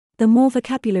The more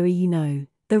vocabulary you know,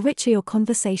 the richer your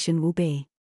conversation will be.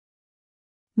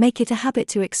 Make it a habit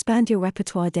to expand your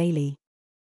repertoire daily.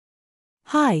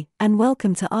 Hi, and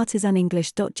welcome to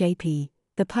artisanenglish.jp,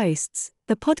 the posts,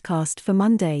 the podcast for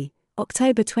Monday,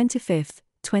 October 25th,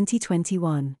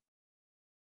 2021.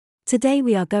 Today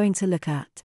we are going to look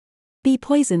at be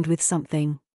poisoned with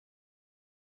something.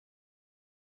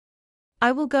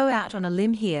 I will go out on a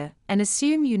limb here and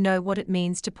assume you know what it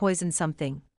means to poison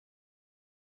something.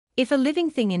 If a living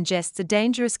thing ingests a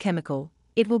dangerous chemical,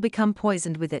 it will become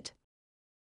poisoned with it.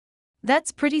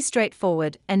 That's pretty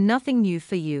straightforward and nothing new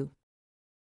for you.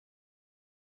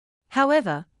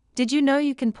 However, did you know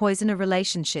you can poison a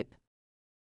relationship?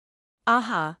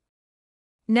 Aha!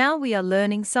 Now we are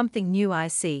learning something new, I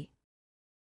see.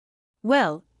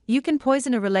 Well, you can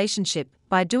poison a relationship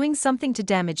by doing something to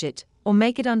damage it or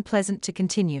make it unpleasant to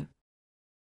continue.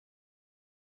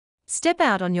 Step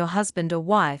out on your husband or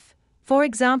wife, for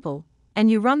example, and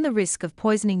you run the risk of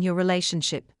poisoning your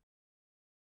relationship.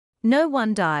 No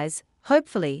one dies,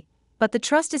 hopefully, but the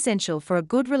trust essential for a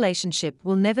good relationship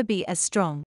will never be as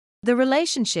strong. The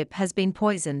relationship has been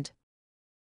poisoned.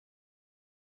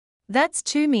 That's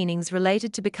two meanings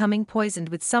related to becoming poisoned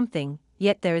with something,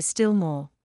 yet there is still more.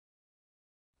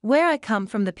 Where I come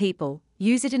from, the people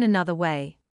use it in another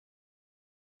way.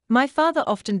 My father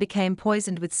often became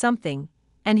poisoned with something,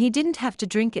 and he didn't have to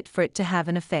drink it for it to have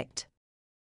an effect.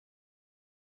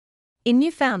 In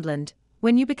Newfoundland,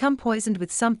 when you become poisoned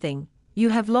with something, you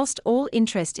have lost all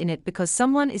interest in it because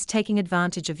someone is taking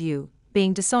advantage of you,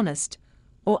 being dishonest,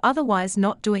 or otherwise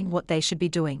not doing what they should be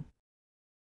doing.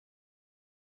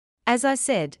 As I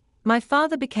said, my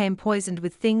father became poisoned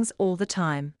with things all the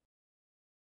time.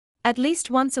 At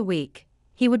least once a week,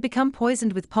 he would become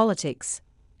poisoned with politics,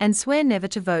 and swear never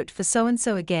to vote for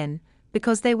so-and-so again,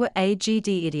 because they were a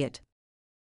GD idiot.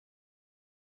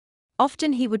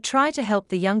 Often he would try to help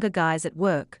the younger guys at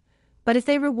work, but if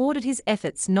they rewarded his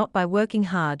efforts not by working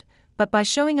hard, but by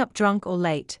showing up drunk or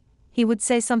late, he would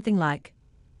say something like,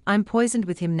 "I'm poisoned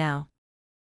with him now.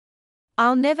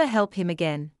 I'll never help him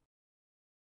again."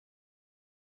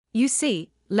 You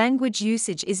see, language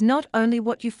usage is not only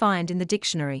what you find in the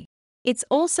dictionary, it's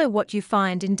also what you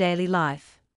find in daily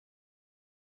life.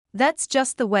 That's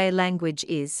just the way language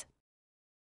is.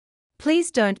 Please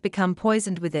don't become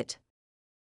poisoned with it.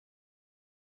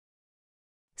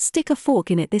 Stick a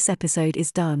fork in it. This episode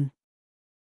is done.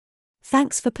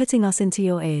 Thanks for putting us into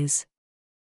your ears.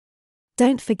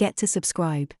 Don't forget to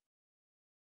subscribe.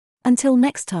 Until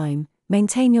next time,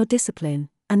 maintain your discipline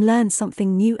and learn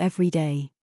something new every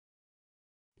day.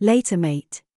 Later,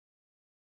 mate.